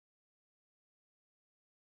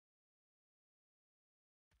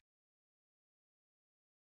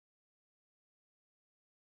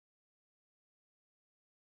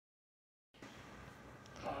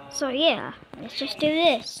So yeah, let's just do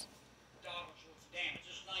this.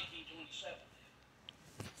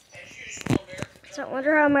 So I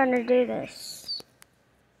wonder how I'm gonna do this.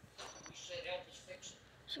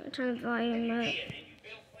 So I'm turn the volume up.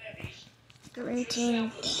 Green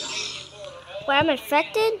team. Wait, I'm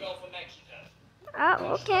infected?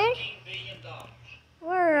 Oh, okay.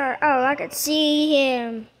 Where? Oh, I can see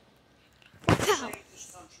him. Wow.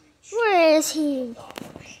 Where is he?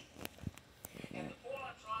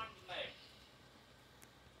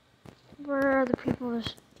 Where are the people?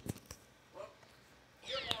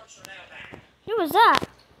 Who was that?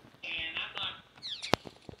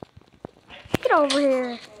 Get over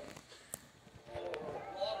here.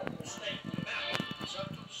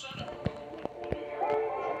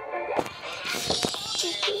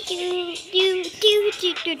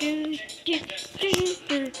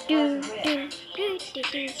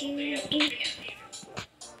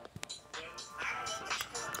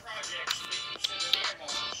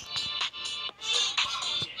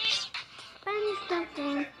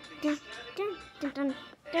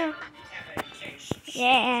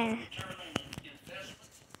 Yeah.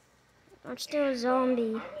 I'm still a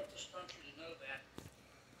zombie.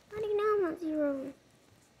 How do you know I'm not zero?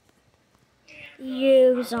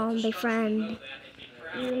 You zombie friend.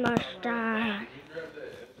 You must die.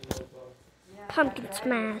 Pumpkin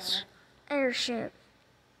smash. Airship.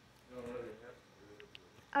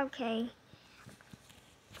 Okay.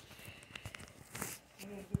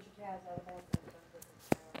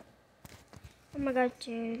 I'm gonna go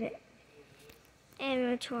to the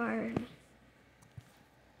inventory.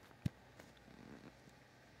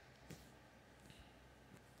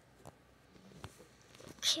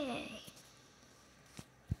 Okay.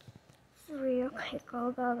 3, okay,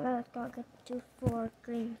 go, get to 4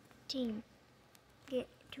 green team. Get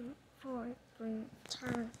to 4 green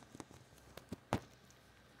turn.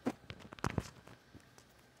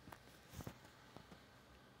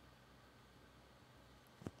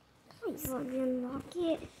 Please let me unlock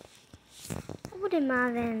it. What am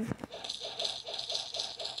I then?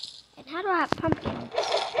 And how do I have pumpkins?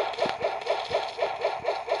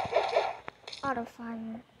 Auto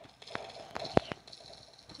fire.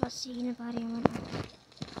 Let's see anybody on.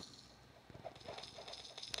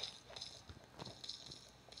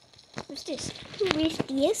 What's this? Who is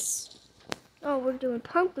this? Oh, we're doing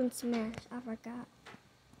pumpkin smash. I forgot.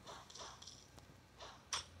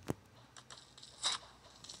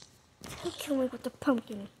 Who kill me with the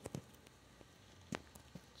pumpkin?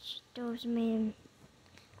 Cheetos man.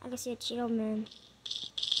 I can see a Cheeto man.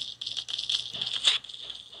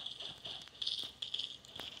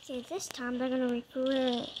 Okay, this time they're gonna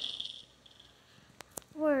recruit.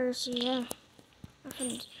 Where is he? I'm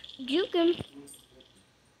gonna juke him.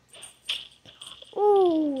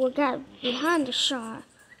 Ooh, I got behind the shot.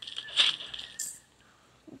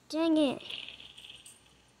 Dang it.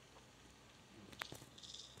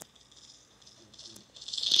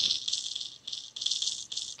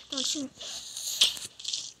 Come on, shoot.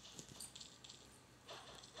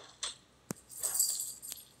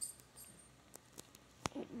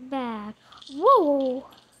 Bad. Whoa!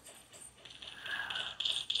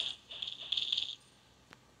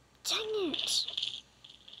 Dang it!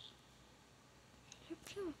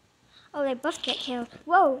 Oh, they both get killed.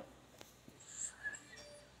 Whoa!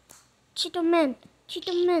 Cheeto men!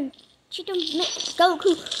 Cheeto men! Cheeto men!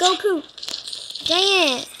 Goku! Goku!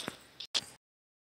 Dang it!